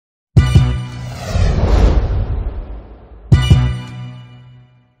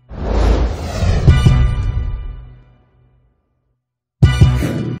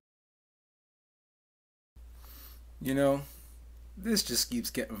You know, this just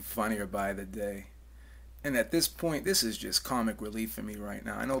keeps getting funnier by the day. And at this point, this is just comic relief for me right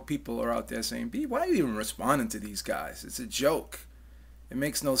now. I know people are out there saying, B, why are you even responding to these guys? It's a joke. It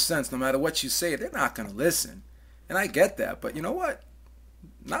makes no sense. No matter what you say, they're not going to listen. And I get that. But you know what?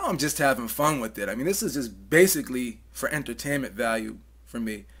 Now I'm just having fun with it. I mean, this is just basically for entertainment value for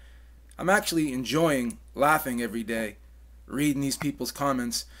me. I'm actually enjoying laughing every day, reading these people's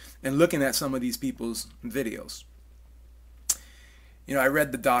comments, and looking at some of these people's videos. You know, I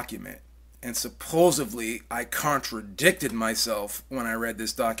read the document, and supposedly I contradicted myself when I read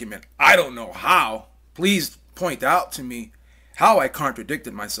this document. I don't know how. Please point out to me how I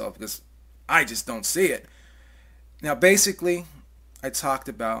contradicted myself, because I just don't see it. Now, basically, I talked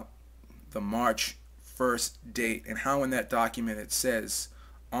about the March 1st date and how in that document it says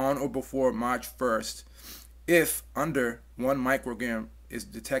on or before March 1st, if under 1 microgram is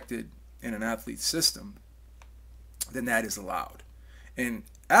detected in an athlete's system, then that is allowed. And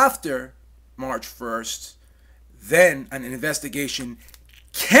after March 1st, then an investigation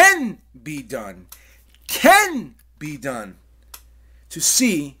can be done to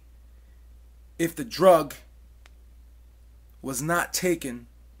see if the drug was not taken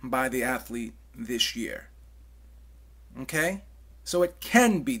by the athlete this year. Okay? So it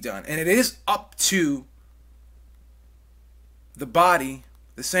can be done. And it is up to the body,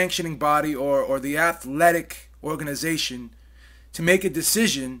 the sanctioning body, or the athletic organization to make a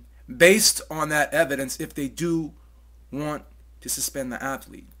decision based on that evidence if they do want to suspend the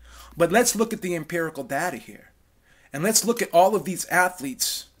athlete. But let's look at the empirical data here. And let's look at all of these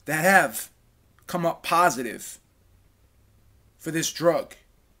athletes that have come up positive for this drug.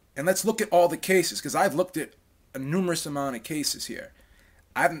 And let's look at all the cases, because I've looked at a numerous amount of cases here.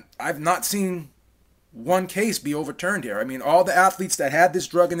 I've not seen one case be overturned here. I mean, all the athletes that had this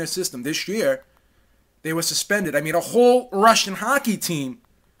drug in their system this year, they were suspended. I mean, a whole Russian hockey team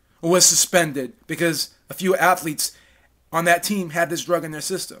was suspended because a few athletes on that team had this drug in their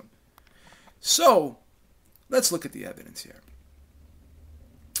system. So, let's look at the evidence here.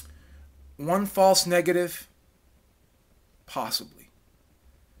 1 false negative, possibly.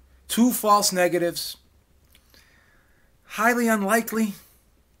 2 false negatives, highly unlikely,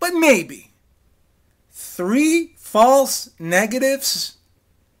 but maybe. 3 false negatives,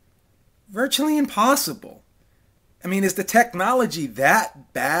 virtually impossible. I mean, is the technology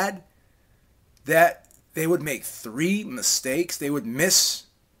that bad that they would make 3 mistakes? They would miss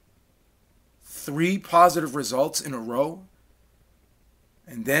 3 positive results in a row?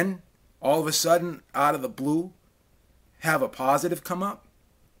 And then, all of a sudden, out of the blue, have a positive come up?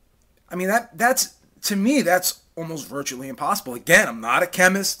 I mean, that's to me, that's almost virtually impossible. Again, I'm not a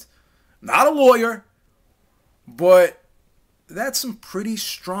chemist, not a lawyer, but that's some pretty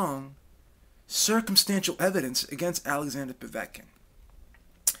strong circumstantial evidence against Alexander Povetkin.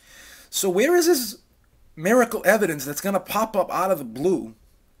 So where is this miracle evidence that's going to pop up out of the blue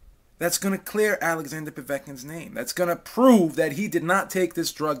that's going to clear Alexander Povetkin's name, that's going to prove that he did not take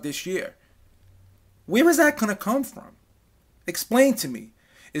this drug this year? Where is that going to come from? Explain to me.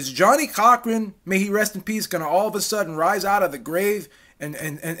 Is Johnny Cochran, may he rest in peace, going to all of a sudden rise out of the grave and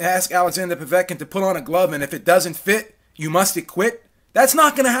ask Alexander Povetkin to put on a glove, and if it doesn't fit, you must quit? That's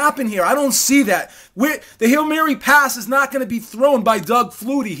not going to happen here. I don't see that. The Hail Mary pass is not going to be thrown by Doug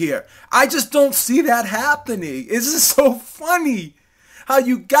Flutie here. I just don't see that happening. This is so funny how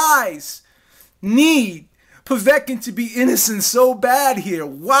you guys need Povetkin to be innocent so bad here.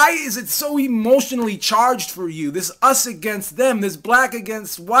 Why is it so emotionally charged for you? This us against them, this black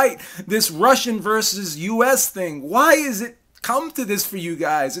against white, this Russian versus US thing. Why is it come to this for you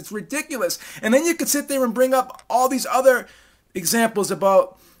guys? It's ridiculous. And then you could sit there and bring up all these other examples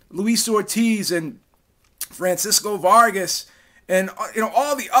about Luis Ortiz and Francisco Vargas and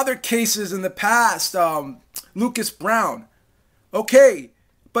all the other cases in the past, Lucas Brown. Okay,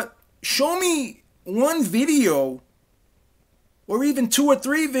 but show me one video or even 2 or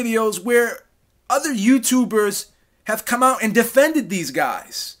 3 videos where other YouTubers have come out and defended these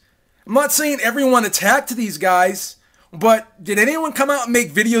guys. I'm not saying everyone attacked these guys, but did anyone come out and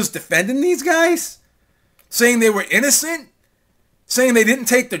make videos defending these guys? Saying they were innocent? Saying they didn't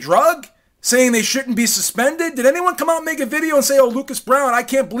take the drug? Saying they shouldn't be suspended? Did anyone come out and make a video and say, oh, Lucas Brown, I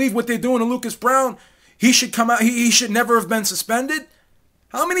can't believe what they're doing to Lucas Brown. He should come out, he should never have been suspended?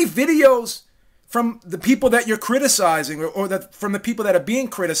 How many videos from the people that you're criticizing or from the people that are being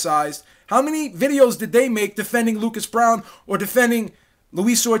criticized, how many videos did they make defending Lucas Brown or defending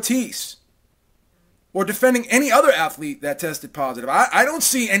Luis Ortiz or defending any other athlete that tested positive? I don't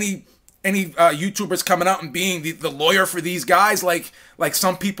see any any YouTubers coming out and being the lawyer for these guys, like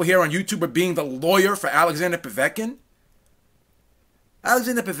some people here on YouTube are being the lawyer for Alexander Povetkin?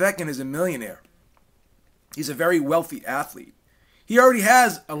 Alexander Povetkin is a millionaire. He's a very wealthy athlete. He already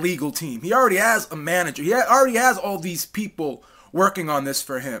has a legal team. He already has a manager. He already has all these people working on this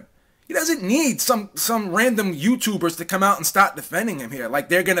for him. He doesn't need some random YouTubers to come out and start defending him here. Like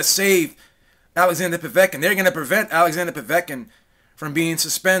they're going to save Alexander Povetkin. They're going to prevent Alexander Povetkin from being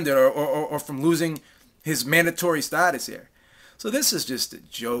suspended or from losing his mandatory status here. So this is just a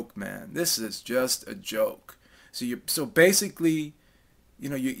joke, man. This is just a joke. So basically, you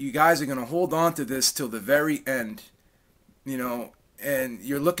know, you guys are going to hold on to this till the very end, you know, and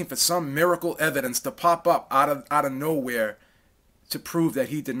you're looking for some miracle evidence to pop up out of nowhere to prove that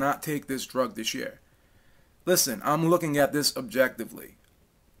he did not take this drug this year. Listen, I'm looking at this objectively.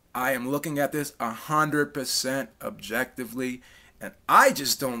 I am looking at this 100% objectively, and I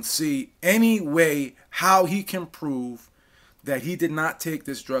just don't see any way how he can prove that he did not take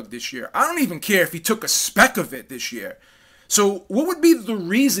this drug this year. I don't even care if he took a speck of it this year. So what would be the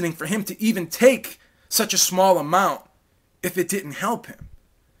reasoning for him to even take such a small amount if it didn't help him?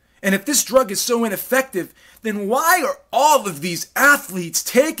 And if this drug is so ineffective, then why are all of these athletes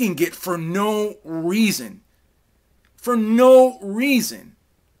taking it for no reason? For no reason.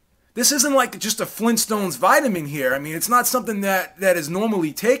 This isn't like just a Flintstones vitamin here. I mean, it's not something that is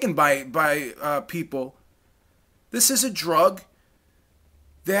normally taken by people. This is a drug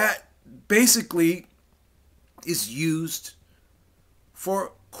that basically is used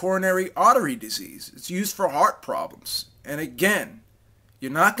for coronary artery disease. It's used for heart problems. And again,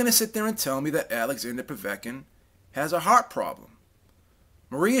 you're not going to sit there and tell me that Alexander Povetkin has a heart problem.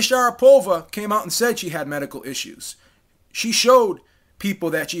 Maria Sharapova came out and said she had medical issues. She showed people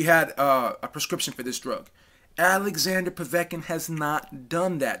that she had a prescription for this drug. Alexander Povetkin has not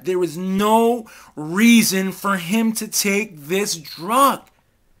done that. There is no reason for him to take this drug.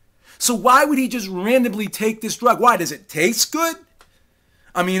 So why would he just randomly take this drug? Why? Does it taste good?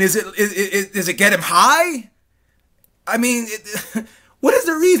 I mean, does it get him high? I mean, what is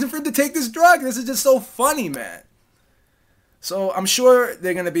the reason for him to take this drug? This is just so funny, man. So I'm sure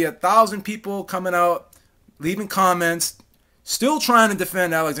there are going to be 1,000 people coming out, leaving comments, still trying to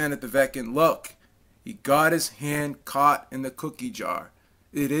defend Alexander Povetkin. Look, he got his hand caught in the cookie jar.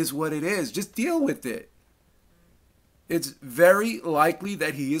 It is what it is. Just deal with it. It's very likely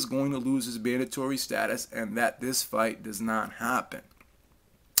that he is going to lose his mandatory status and that this fight does not happen.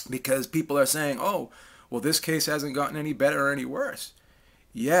 Because people are saying, oh, well, this case hasn't gotten any better or any worse.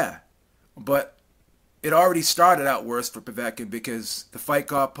 Yeah, but it already started out worse for Povetkin because the fight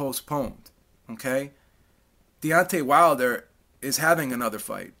got postponed. Okay? Deontay Wilder is having another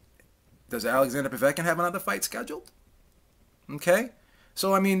fight. Does Alexander Povetkin have another fight scheduled? Okay?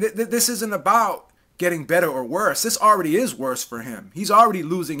 So, I mean, this isn't about getting better or worse. This already is worse for him. He's already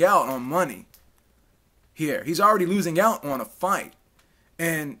losing out on money here. He's already losing out on a fight.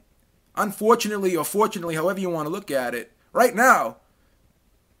 And unfortunately or fortunately, however you want to look at it, right now,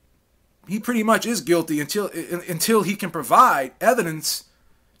 he pretty much is guilty until he can provide evidence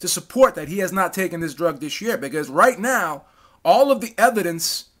to support that he has not taken this drug this year. Because right now, all of the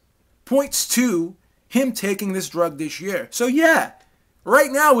evidence points to him taking this drug this year. So yeah,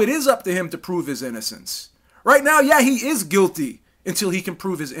 right now it is up to him to prove his innocence. Right now, yeah, he is guilty until he can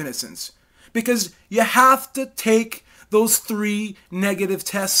prove his innocence. Because you have to take those 3 negative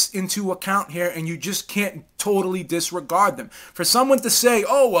tests into account here, and you just can't totally disregard them. For someone to say,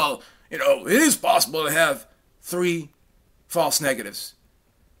 oh, well, you know, it is possible to have 3 false negatives.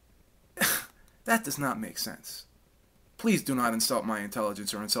 That does not make sense. Please do not insult my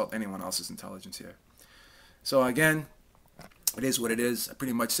intelligence or insult anyone else's intelligence here. So again, it is what it is. I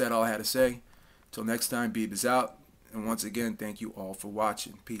pretty much said all I had to say. Until next time, Beeb is out. And once again, thank you all for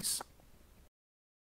watching. Peace.